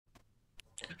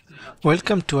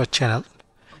Welcome to our channel.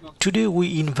 Today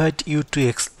we invite you to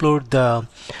explore the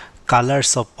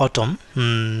colors of autumn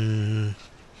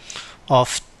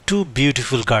of two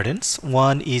beautiful gardens.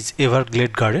 One is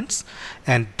Everglades Gardens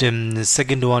and the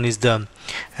second one is the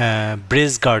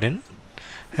Braes Garden.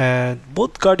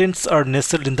 Both gardens are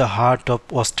nestled in the heart of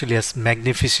Australia's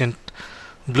magnificent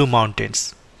Blue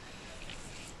Mountains.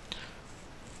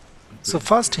 So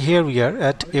first here we are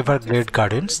at Everglades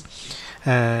Gardens.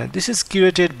 This is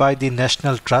curated by the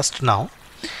National Trust now.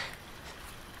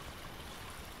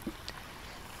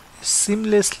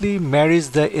 Seamlessly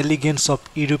marries the elegance of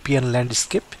European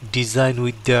landscape design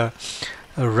with the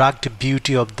rugged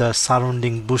beauty of the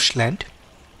surrounding bushland.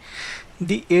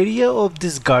 The area of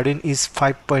this garden is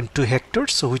 5.2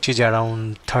 hectares, so which is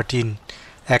around 13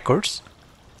 acres.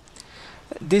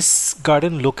 This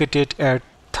garden located at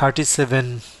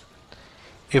 37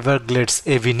 Everglades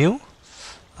Avenue,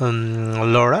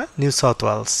 Laura, New South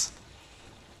Wales.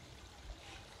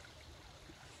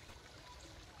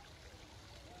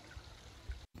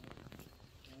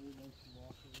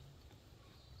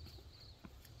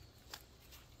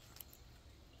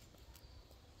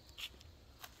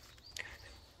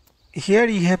 Here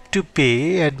you have to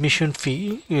pay admission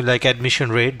fee, like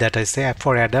admission rate that I say.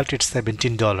 For adult it's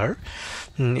 $17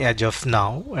 as of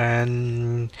now,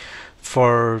 and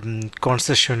for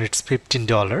concession it's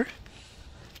 $15.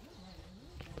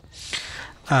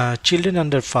 Children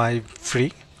under 5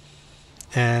 free,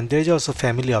 and there is also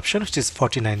family option which is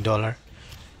 $49.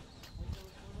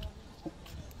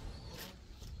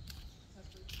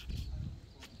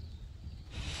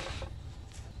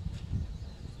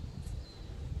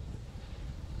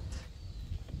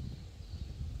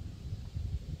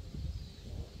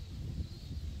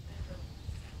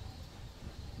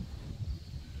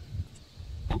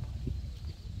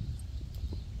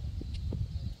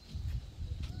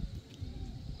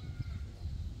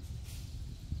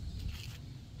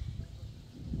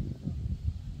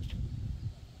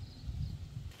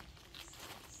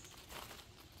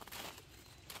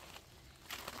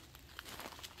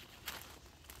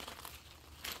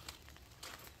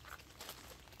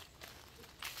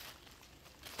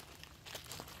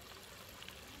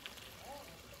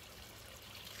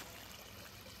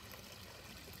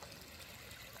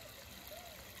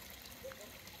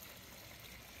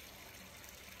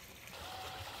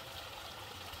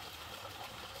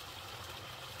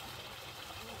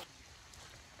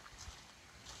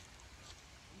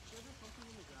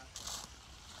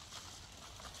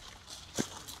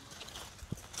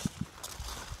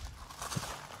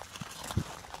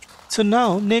 So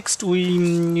now next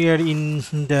we are in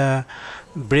the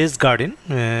Braes Garden.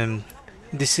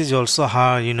 This is also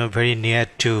how very near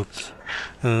to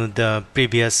the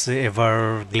previous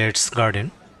Everglades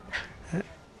Garden.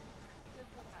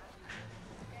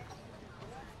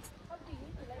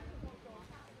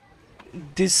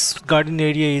 This garden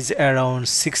area is around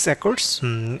 6 acres,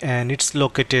 and it's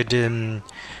located in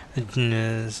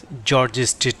George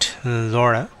Street,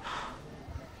 Laura.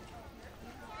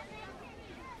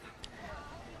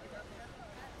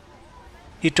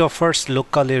 It offers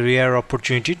locally rare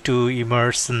opportunity to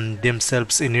immerse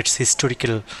themselves in its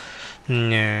historical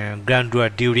grandeur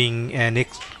during an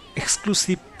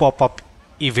exclusive pop-up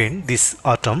event this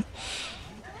autumn.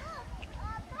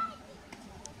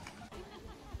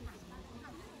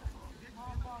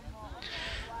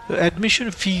 The admission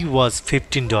fee was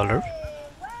 $15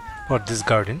 for this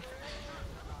garden.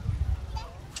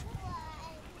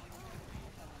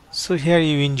 So here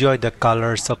you enjoy the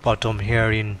colors of autumn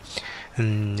here in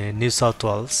New South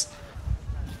Wales.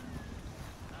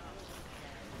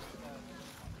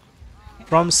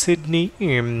 From Sydney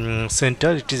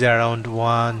Centre, it is around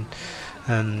 1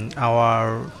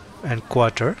 hour and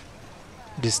quarter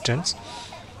distance.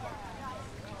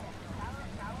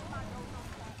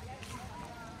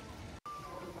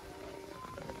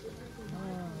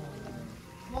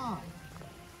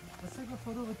 Let's take a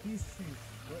photo with these trees.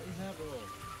 What is that, bro?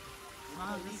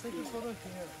 Let's take a photo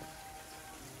here.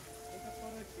 Take a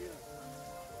photo here.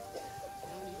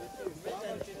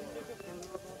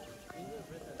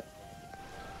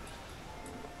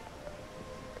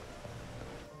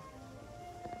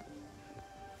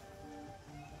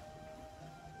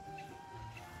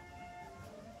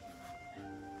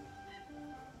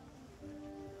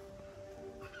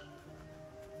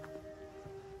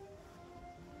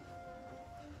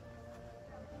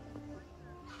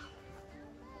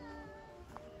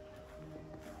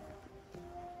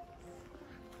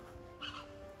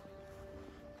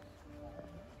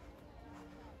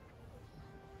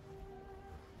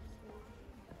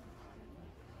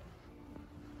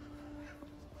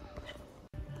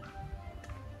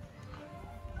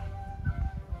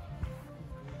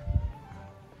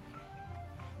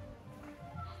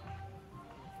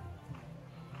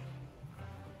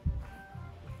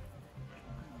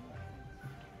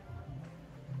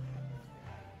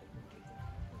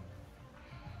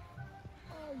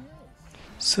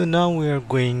 So now we are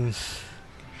going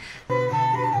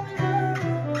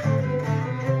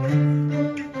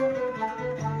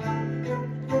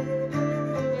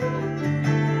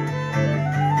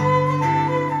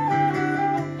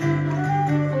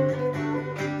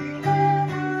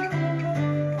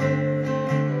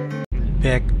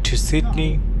back to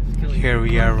Sydney. Here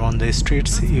we are on the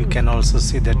streets. You can also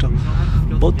see that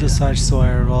both the sides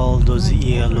were all those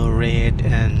yellow, red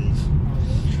and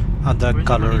other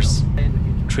colors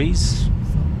trees.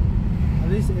 At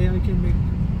least AI can make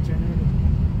generator.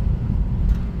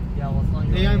 Yeah, well, it's not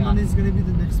your AI money is gonna be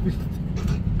the next big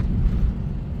thing.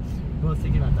 I was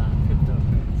thinking about that.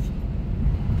 Cryptocurrency.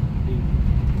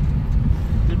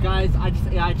 Dude, guys, I just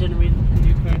AI generated a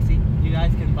new currency. You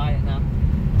guys can buy it now.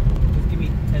 Just give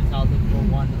me 10,000 for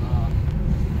one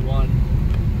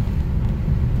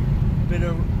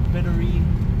battery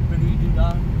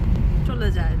doodah. চলে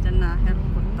যায় যে না help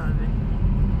করতে হবে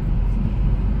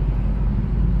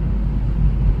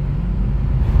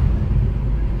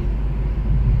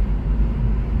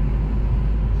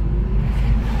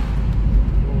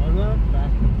What about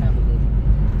fast metabolism?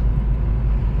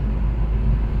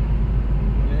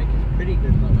 I mean, it's pretty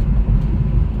good, but like,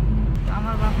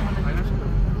 আমার বাপ মনে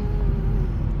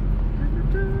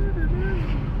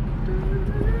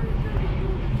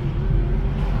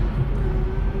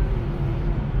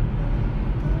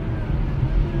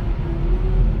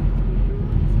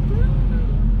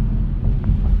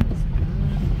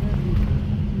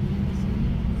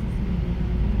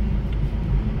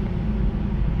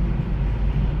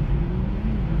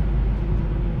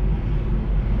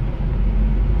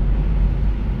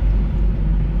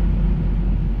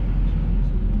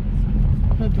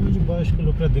তুমি যে বয়স্ক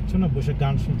লোকরা দেখছো না বসে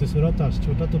গান শুনতেছে ওরা তো আসছে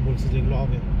ওটা তো বলছে যেগুলো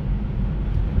হবে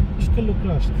বয়স্ক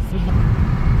লোকরা আসতেছে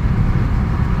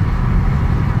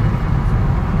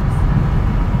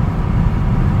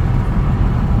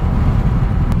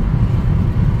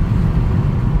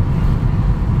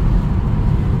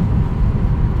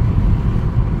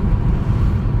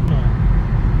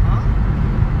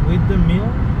with the meal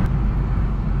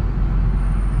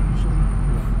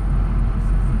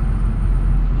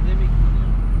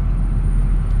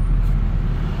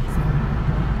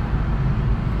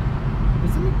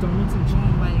McDonald's in China.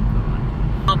 Oh my god.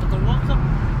 oh, but the World Cup,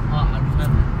 I just had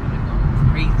it's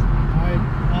crazy.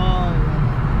 Yeah.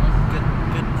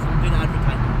 That's some good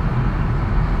advertising.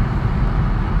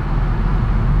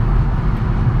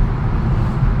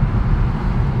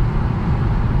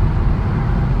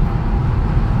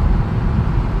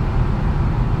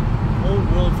 The whole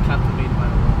world's captivated by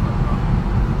the World Cup, bro.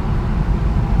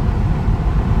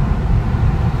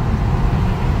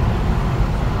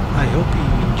 I hope you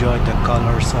enjoyed the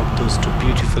colors of those two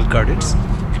beautiful gardens.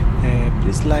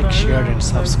 Please like, share and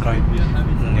subscribe.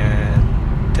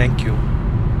 Thank you.